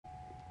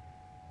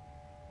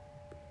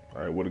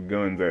Alright, where the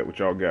guns at? What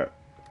y'all got?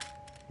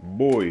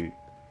 Boy.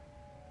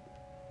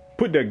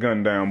 Put that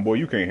gun down, boy.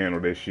 You can't handle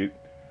that shit.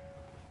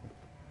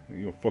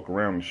 You gonna fuck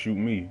around and shoot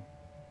me.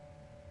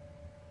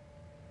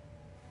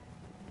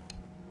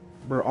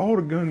 Bro, all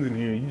the guns in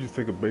here, you just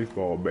take a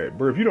baseball bat.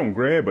 Bro, if you don't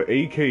grab an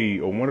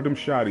AK or one of them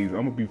shotties,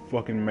 I'm gonna be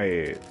fucking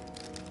mad.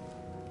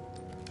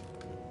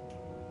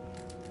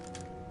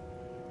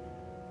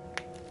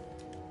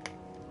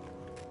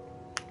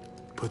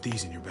 Put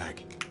these in your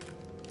bag.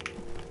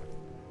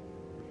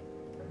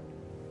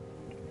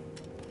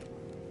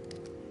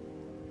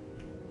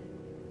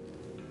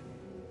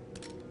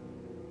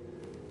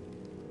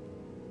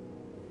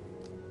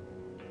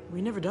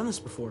 We've never done this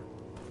before.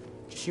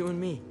 Just you and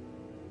me.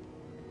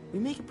 We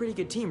make a pretty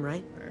good team,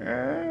 right?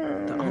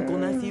 The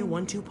uncle-nephew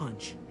 1-2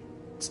 punch.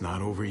 It's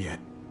not over yet.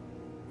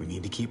 We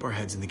need to keep our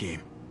heads in the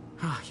game.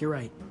 Ah, you're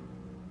right.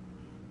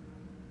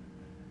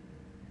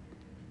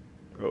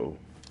 Oh.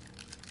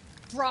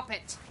 Drop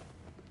it.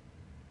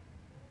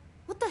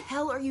 What the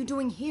hell are you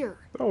doing here?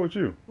 Oh, it's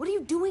you. What are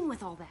you doing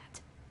with all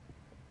that?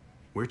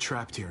 We're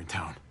trapped here in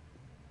town.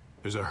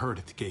 There's a herd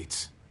at the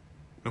gates.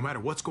 No matter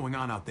what's going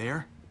on out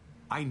there,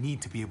 I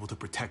need to be able to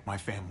protect my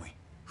family.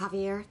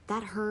 Javier,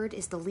 that herd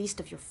is the least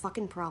of your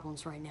fucking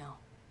problems right now.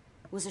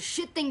 It was a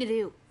shit thing to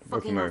do,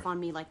 fucking nice. off on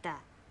me like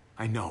that.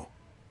 I know.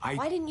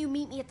 Why didn't you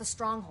meet me at the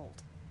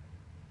stronghold?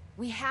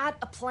 We had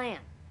a plan.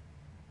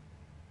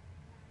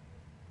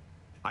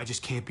 I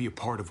just can't be a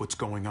part of what's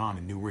going on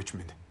in New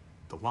Richmond.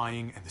 The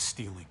lying and the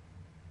stealing.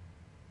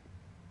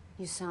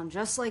 You sound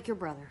just like your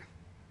brother.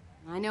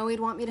 I know he'd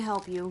want me to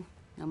help you,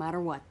 no matter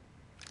what.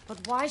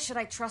 But why should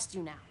I trust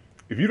you now?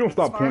 If you don't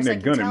stop As far as pointing I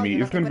that can gun at tell, me,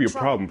 you're it's gonna nothing be a but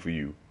trouble. problem for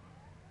you.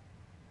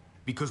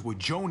 Because what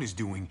Joan is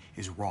doing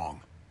is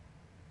wrong.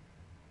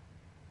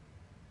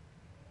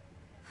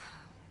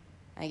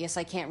 I guess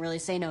I can't really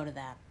say no to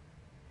that.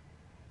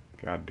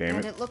 God damn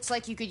And it. it looks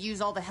like you could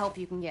use all the help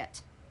you can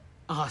get.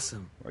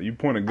 Awesome. You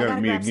point a I gun gotta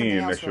at me grab something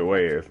again, else that's real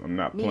your quick. ass. I'm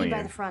not Meet me by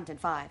playing. the front in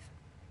 5.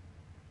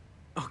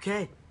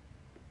 Okay.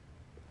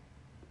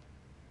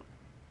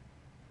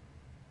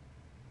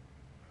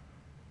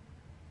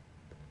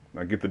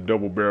 Now get the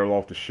double barrel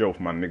off the shelf,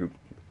 my nigga.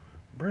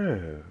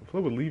 Bruh, what's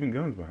up with leaving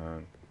guns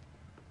behind?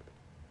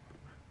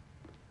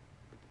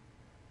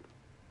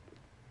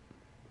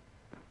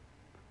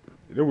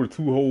 There were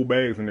 2 whole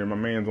bags in there. My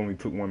man's only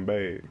took 1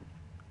 bag.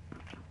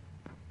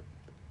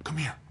 Come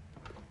here.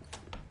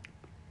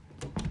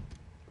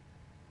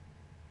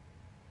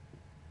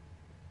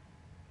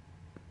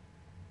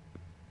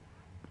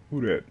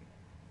 Who that?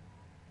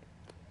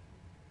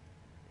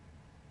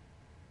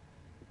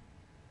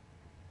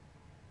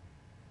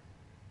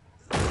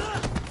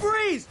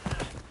 Freeze!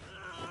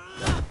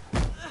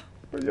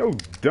 Bro, yo,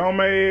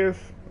 dumbass.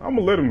 I'm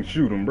gonna let him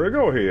shoot him, bro.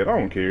 Go ahead. I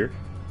don't care.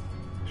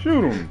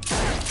 Shoot him.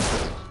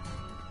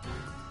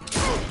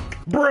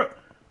 Bruh.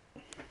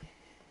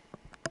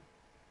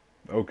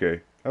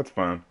 Okay, that's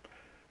fine.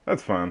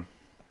 That's fine.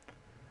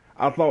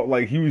 I thought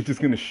like he was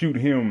just gonna shoot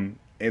him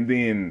and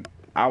then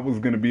I was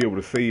gonna be able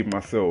to save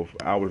myself.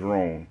 I was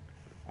wrong.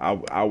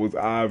 I was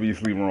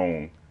obviously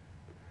wrong.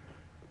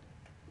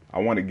 I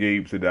wanted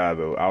Gabe to die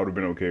though. I would have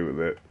been okay with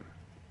that.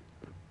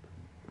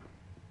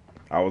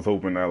 I was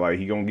hoping that like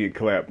he gonna get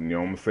clapped and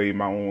I'm gonna save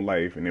my own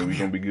life and then we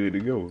gonna be good to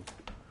go.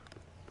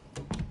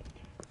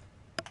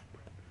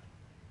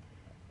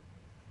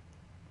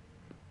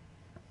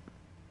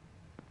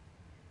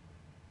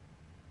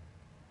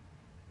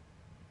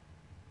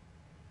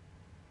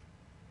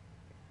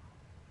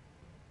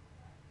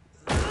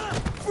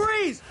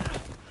 Freeze!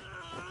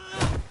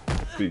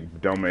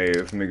 Big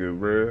dumbass nigga,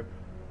 bruh.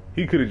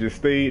 He could have just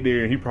stayed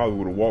there and he probably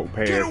would have walked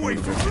past and would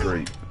have been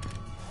straight.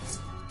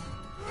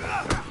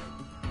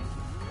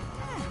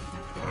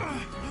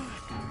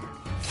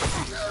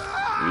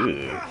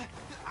 Yeah.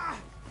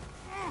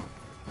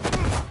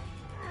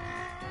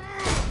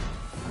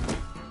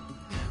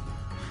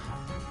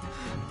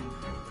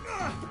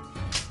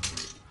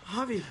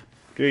 Javi,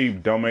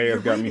 Gabe, dumbass, You're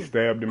got me bleeding.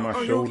 stabbed in my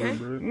Are you shoulder, okay?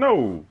 bruh.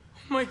 No. oh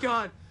my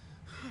god.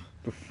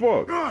 The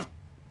fuck? Ah,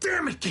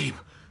 damn it, Gabe!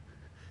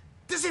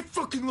 Does it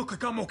fucking look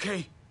like I'm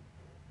okay?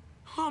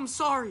 Oh, I'm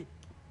sorry.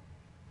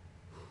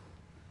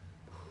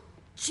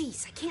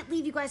 Jeez, I can't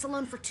leave you guys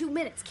alone for 2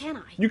 minutes, can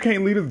I? You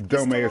can't leave this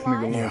still dumbass nigga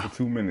alive? alone Yeah. for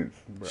 2 minutes.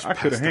 Bruh, She I could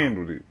have passed out.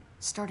 handled it.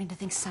 Starting to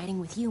think siding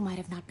with you might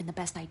have not been the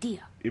best idea.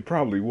 It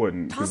probably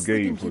wasn't Toss because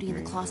sleeping Gabe's with beauty in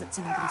me. the closet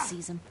so nobody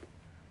sees him.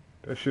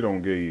 That shit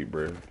on Gabe,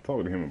 bruh.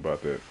 Talk to him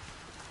about that.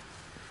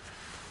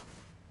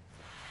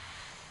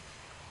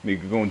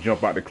 Nigga gonna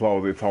jump out the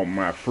closet talking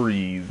about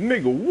freeze.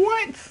 Nigga,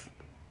 what?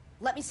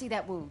 Let me see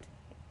that wound.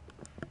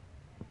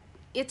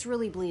 It's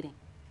really bleeding.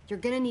 You're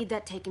gonna need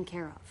that taken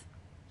care of.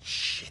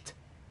 Shit.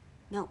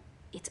 No,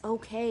 it's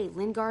okay.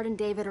 Lingard and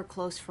David are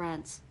close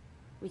friends.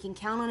 We can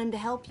count on him to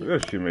help you.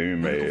 That shit made me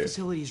Medical mad.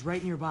 facility's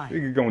right nearby.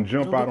 Nigga gonna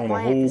jump It'll out be on a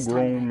quiet whole this time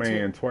grown of night,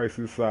 man too. twice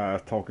his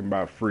size talking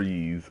about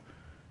freeze.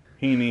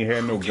 He ain't even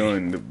had no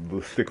gun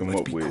to stick him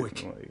Let's up be with.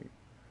 quick. Like,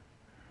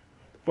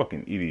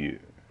 fucking idiot.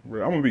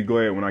 Bro, I'm gonna be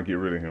glad when I get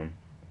rid of him.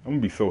 I'm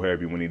gonna be so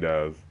happy when he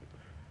dies.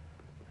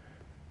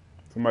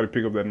 Somebody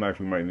pick up that knife.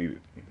 We might need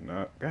it.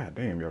 Nah, God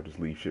damn, y'all just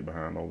leave shit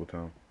behind all the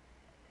time.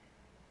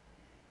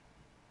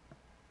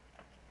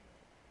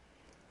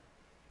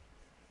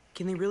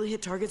 Can they really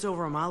hit targets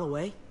over a mile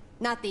away?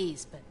 Not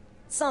these, but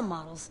some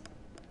models.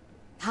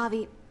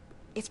 Javi,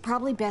 it's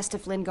probably best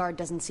if Lingard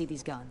doesn't see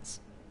these guns.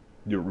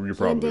 You're He and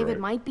probably David right.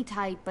 might be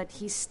tight, but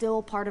he's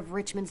still part of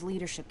Richmond's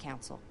leadership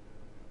council.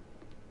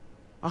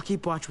 I'll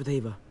keep watch with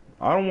Ava.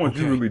 I don't want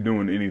you Okay. really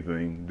doing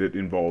anything that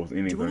involves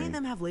anything. Do any of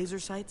them have laser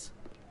sights?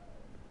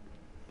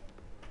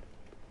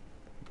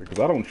 Because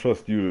I don't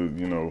trust you to,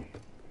 you know,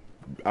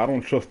 I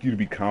don't trust you to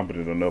be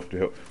competent enough to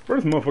help.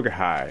 Where's this motherfucker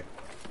hide?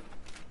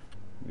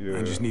 Yeah.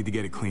 I just need to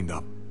get it cleaned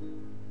up.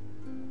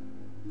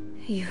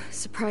 You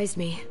surprised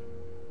me.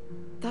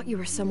 Thought you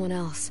were someone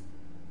else.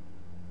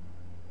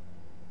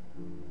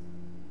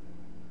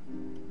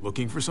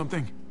 Looking for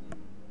something?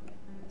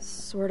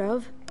 Sort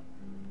of.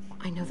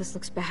 I know this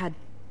looks bad,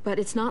 but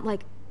it's not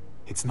like...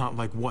 It's not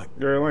like what?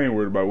 Girl, I ain't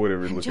worried about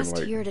whatever it's I'm looking just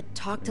like. here to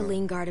talk to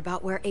Lingard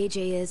about where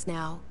AJ is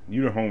now.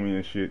 You the homie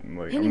and shit. And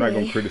like, Anyway, I'm not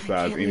gonna I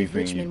criticize can't leave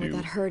anything you Richmond with do.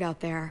 that herd out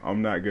there.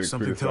 I'm not gonna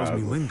Something criticize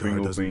tells me a Lingard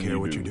single doesn't thing care you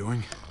what do. you're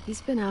doing.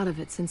 He's been out of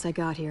it since I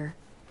got here.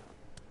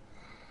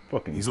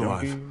 Fucking He's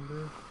junkie, alive.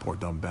 bro. Poor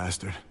dumb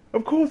bastard.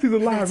 Of course he's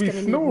alive. That's He's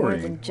gonna need more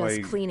snoring. than just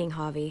Like, cleaning,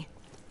 Javi.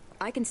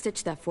 I can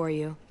stitch that for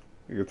you.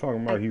 you're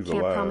talking I about he's can't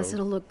alive. promise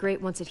it'll look great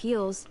once it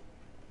heals.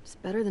 It's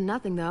better than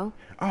nothing, though.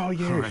 Oh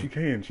yeah, All right. she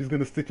can. She's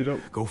gonna stitch it up,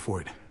 Go for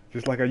it.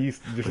 just like I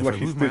used, just But if like I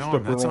she lose my stitched arm,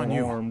 up her that's on own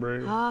you. arm,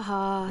 bro. Ha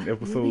ha. In You'll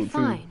episode be 2.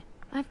 fine.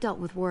 I've dealt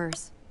with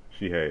worse.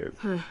 She has.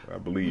 I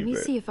Let believe me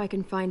that. see if I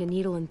can find a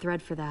needle and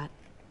thread for that.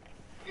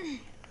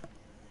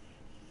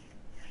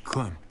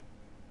 Clem,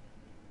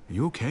 are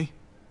you okay?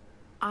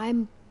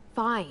 I'm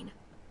fine.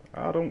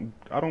 I don't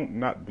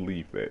not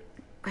believe that.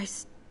 I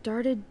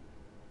started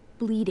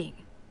bleeding.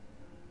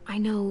 I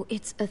know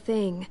it's a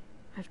thing.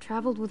 I've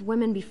traveled with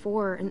women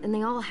before, and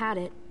they all had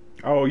it.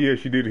 Oh yeah,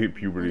 she did hit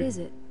puberty. What is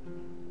it?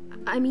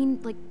 I mean,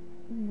 like,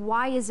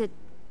 why is it...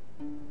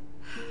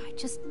 I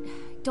just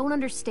don't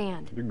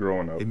understand. You're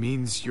growing up. It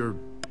means you're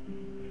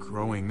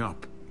growing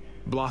up,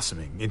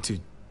 blossoming into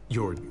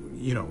your,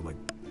 you know, like,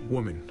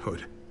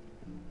 womanhood.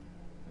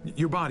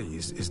 Your body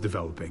is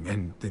developing,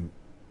 and then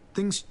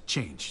things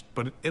change,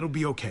 but it'll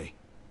be okay.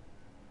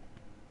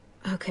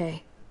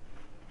 Okay.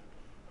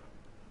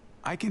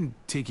 I can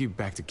take you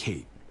back to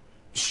Kate.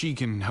 She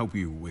can help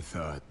you with,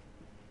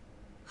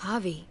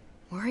 Javi,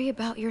 worry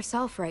about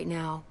yourself right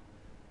now.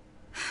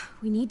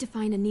 We need to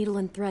find a needle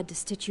and thread to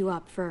stitch you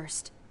up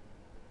first.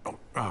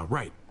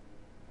 right.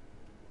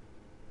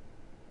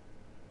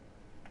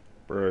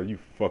 Bruh, you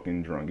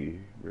fucking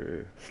drunkie.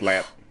 Bruh.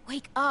 Slap.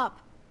 Wake up!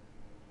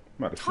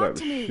 I'm about to Talk slap to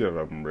the me. shit out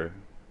of him, bruh.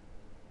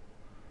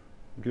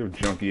 Give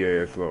junkie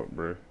ass up,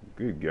 bruh.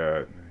 Good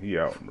God. He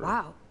out, bruh.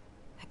 Wow.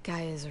 That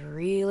guy is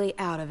really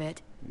out of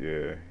it.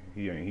 Yeah,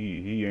 he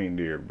ain't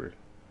there, bruh.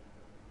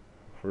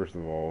 First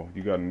of all,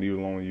 you got a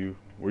needle on you.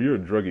 Well, you're a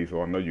druggie,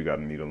 so I know you got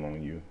a needle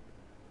on you.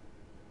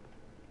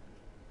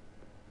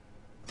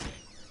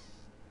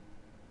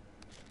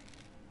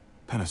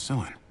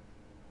 Penicillin.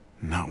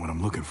 Not what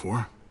I'm looking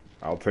for.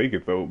 I'll take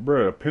it though,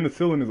 bruh.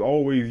 Penicillin is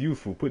always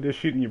useful. Put that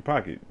shit in your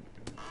pocket.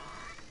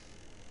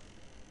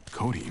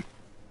 Codeine.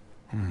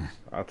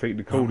 I'll take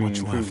the Not codeine much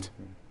too. left.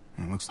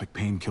 It looks like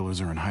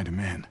painkillers are in high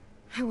demand.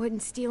 I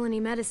wouldn't steal any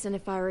medicine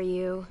if I were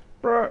you.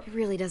 Bruh, It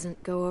really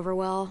doesn't go over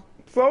well.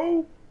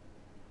 so?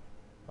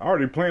 I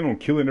already plan on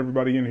killing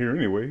everybody in here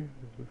anyway.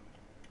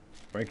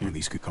 Thank Well, you.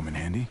 these could come in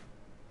handy.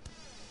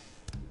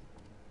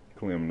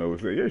 Clem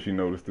noticed it. Yeah, she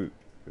noticed it.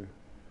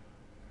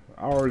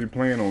 I already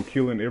plan on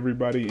killing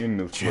everybody in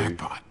this place.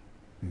 Jackpot.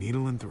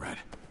 Needle and thread.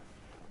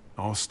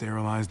 All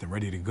sterilized and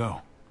ready to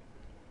go.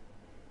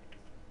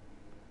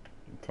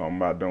 Talking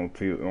about don't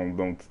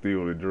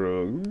steal the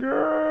drugs,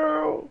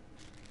 girl.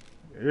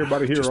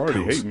 Everybody here Just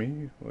already pills. hate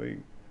me. Like,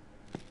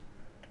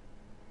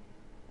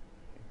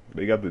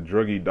 they got the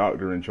druggie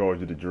doctor in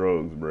charge of the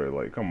drugs, bro.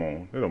 Like, come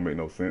on, that don't make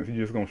no sense. He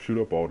just gonna shoot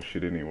up all the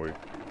shit anyway.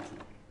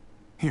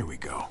 Here we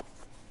go.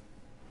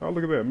 Oh,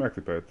 look at that,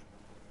 maxi pads.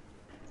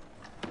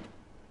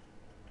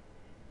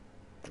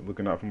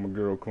 Looking out for my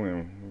girl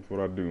Clem. That's what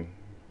I do.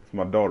 It's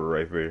my daughter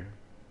right there.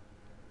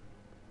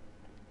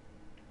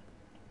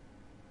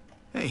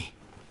 Hey,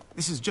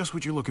 this is just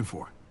what you're looking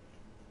for.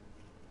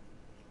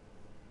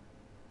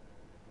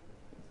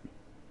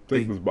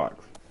 Take Hey. this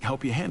box.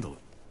 Help you handle it.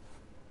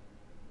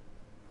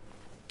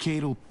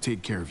 Kate'll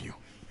take care of you.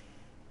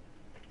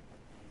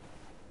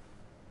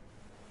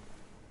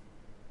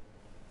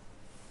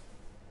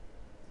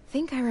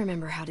 Think I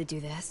remember how to do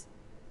this.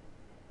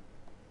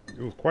 It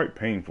was quite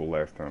painful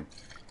last time.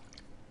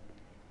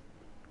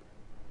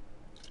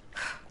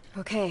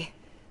 Okay.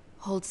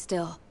 Hold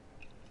still.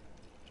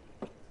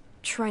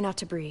 Try not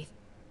to breathe.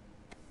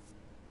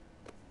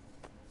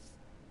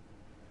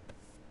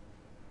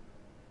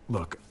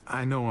 Look,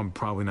 I know I'm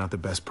probably not the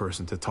best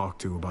person to talk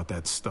to about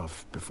that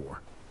stuff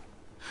before.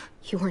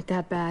 You weren't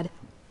that bad.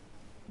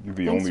 You're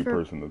the Thanks only for,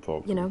 person to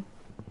talk to. You know,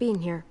 being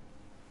here.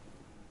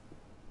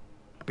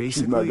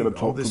 Basically, gonna all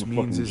talk to this the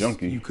means fucking is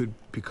junkie. you could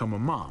become a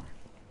mom.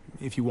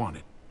 if you want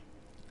it.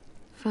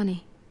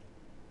 Funny.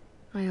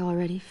 I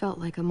already felt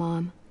like a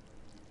mom.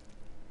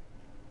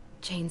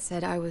 Jane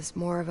said I was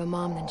more of a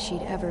mom than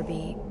she'd ever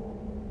be.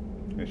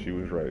 And she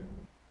was right.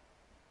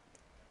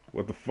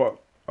 What the fuck?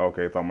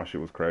 Okay, I thought my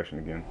shit was crashing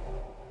again.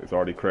 It's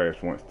already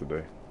crashed once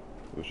today.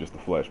 It was just a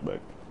flashback.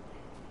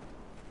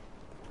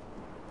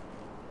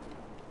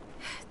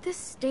 This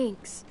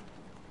stinks.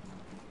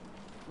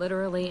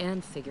 Literally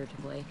and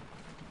figuratively.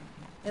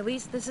 At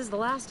least this is the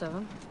last of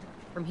them.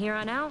 From here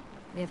on out,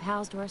 we have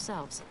house to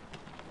ourselves.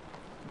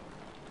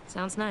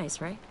 Sounds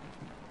nice, right?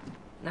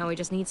 Now we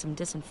just need some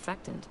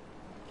disinfectant.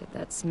 Get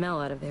that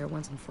smell out of there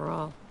once and for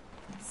all.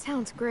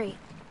 Sounds great.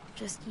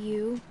 Just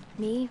you,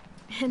 me,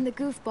 and the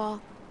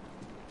goofball.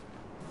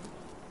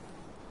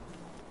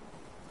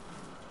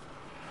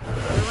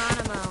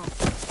 Geronimo.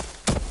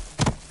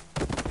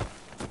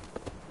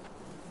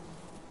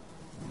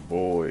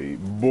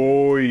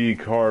 Boy,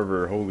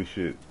 Carver. Holy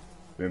shit.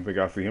 Didn't think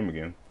I'd see him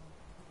again.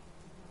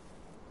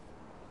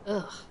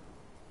 Ugh.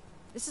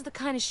 This is the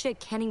kind of shit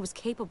Kenny was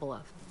capable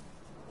of.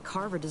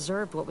 Carver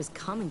deserved what was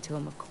coming to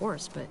him, of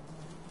course, but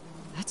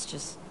that's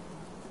just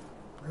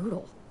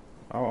brutal.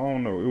 I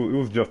don't know. It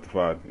was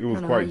justified. It was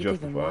I don't know quite how you could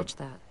even justified. watch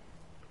that.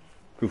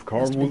 Because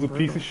Carver was a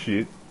piece of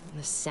shit. And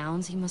the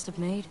sounds he must have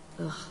made.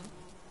 Ugh.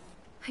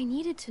 I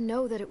needed to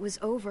know that it was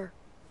over.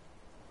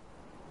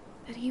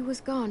 That he was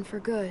gone for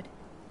good.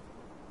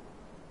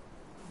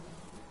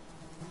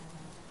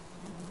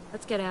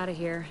 Let's get out of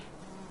here.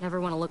 Never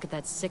want to look at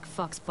that sick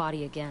fuck's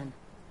body again.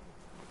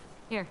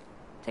 Here,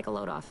 take a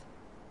load off.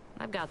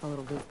 I've got the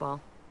little goofball.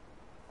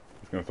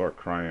 He's gonna start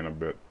crying a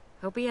bit.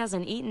 Hope he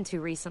hasn't eaten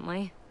too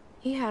recently.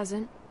 He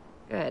hasn't.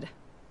 Good.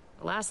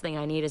 The last thing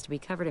I need is to be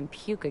covered in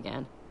puke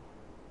again.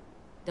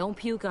 Don't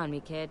puke on me,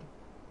 kid.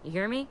 You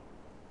hear me?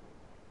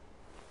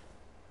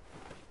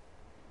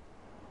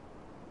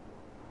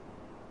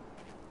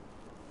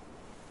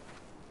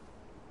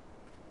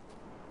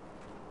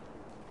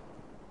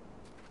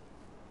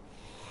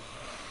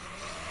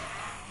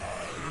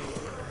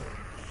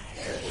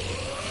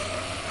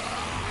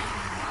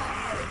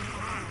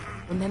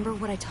 Remember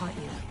what I taught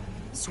you.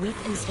 Sweep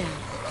and stab.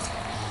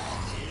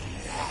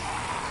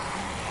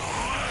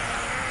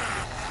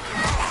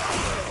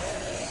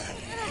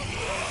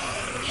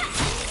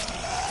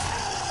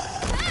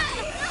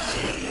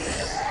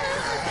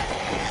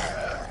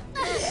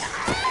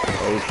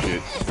 Oh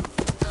shit.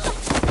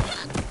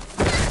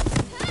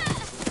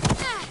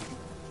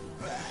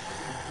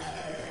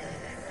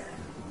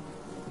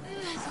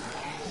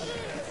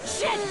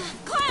 Shit!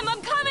 Clem,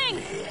 I'm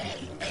coming!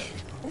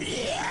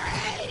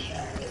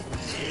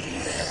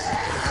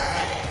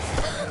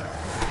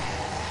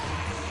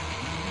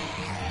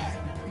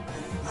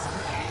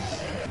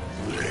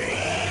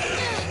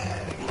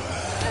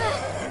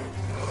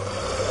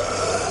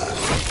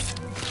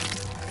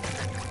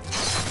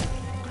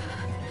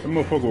 That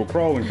motherfucker was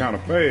crawling kind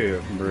of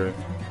fast, bruh.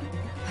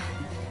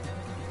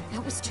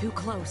 That was too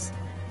close.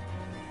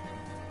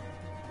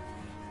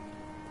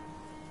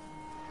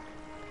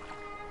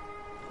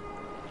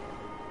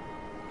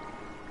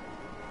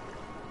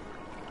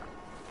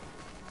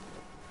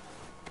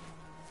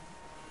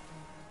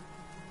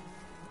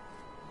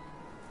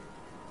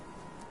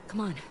 Come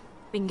on,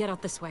 we can get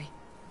out this way.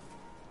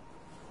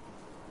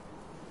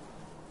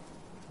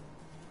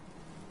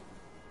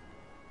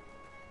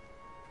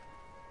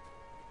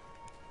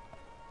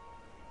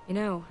 You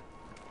know,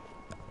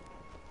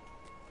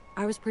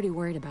 I was pretty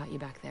worried about you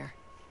back there.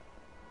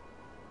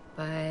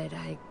 But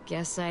I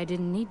guess I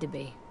didn't need to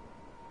be.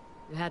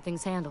 You had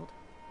things handled.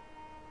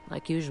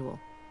 Like usual.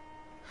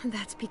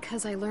 That's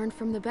because I learned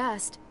from the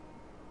best.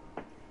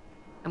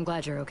 I'm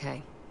glad you're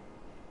okay.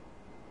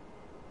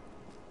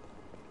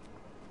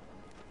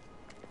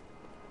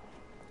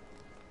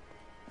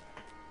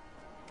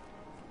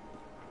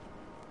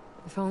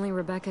 If only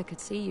Rebecca could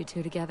see you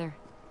two together.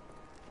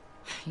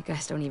 You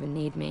guys don't even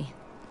need me.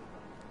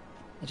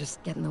 They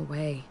just get in the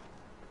way.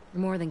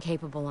 You're more than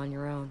capable on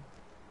your own.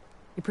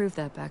 You proved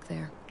that back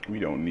there. We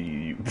don't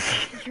need you.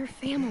 You're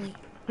family.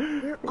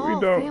 We're all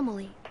don't.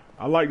 family.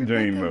 I like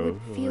Jane Rebecca though.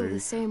 would feel the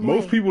same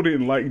most way. people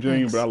didn't like Jane,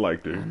 Thanks. but I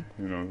liked her.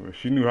 You know,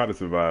 she knew how to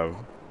survive.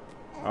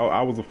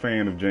 I was a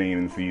fan of Jane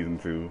in season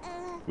 2,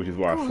 which is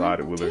why Go I on,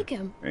 sided with her take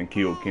him. and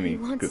killed Kenny. He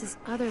wants 'Cause his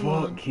other fuck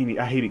mom. Kenny.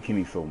 I hated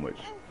Kenny so much.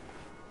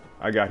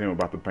 I got him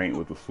about the paint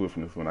with the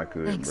swiftness when I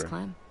could, Thanks, bruh.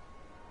 Clem.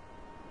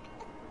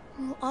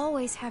 We'll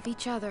always have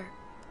each other.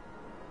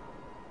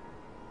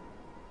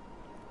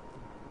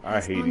 I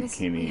As long hated as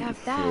Kenny we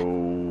have that, so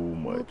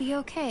We'll much. be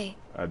okay.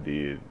 I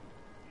did.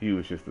 He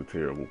was just a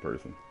terrible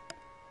person.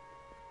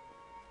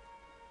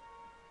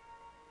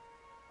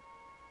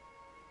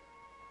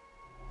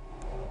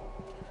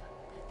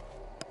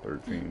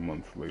 "13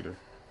 months later."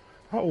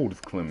 How old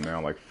is Clem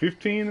now? Like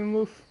 15 in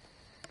this?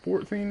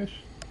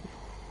 14-ish?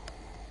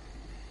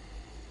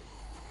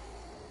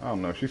 I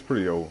don't know. She's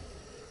pretty old.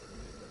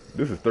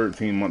 This is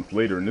 13 months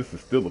later, and this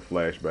is still a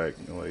flashback.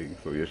 Like,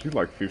 so yeah, she's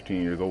like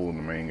 15 years old in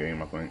the main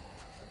game, I think.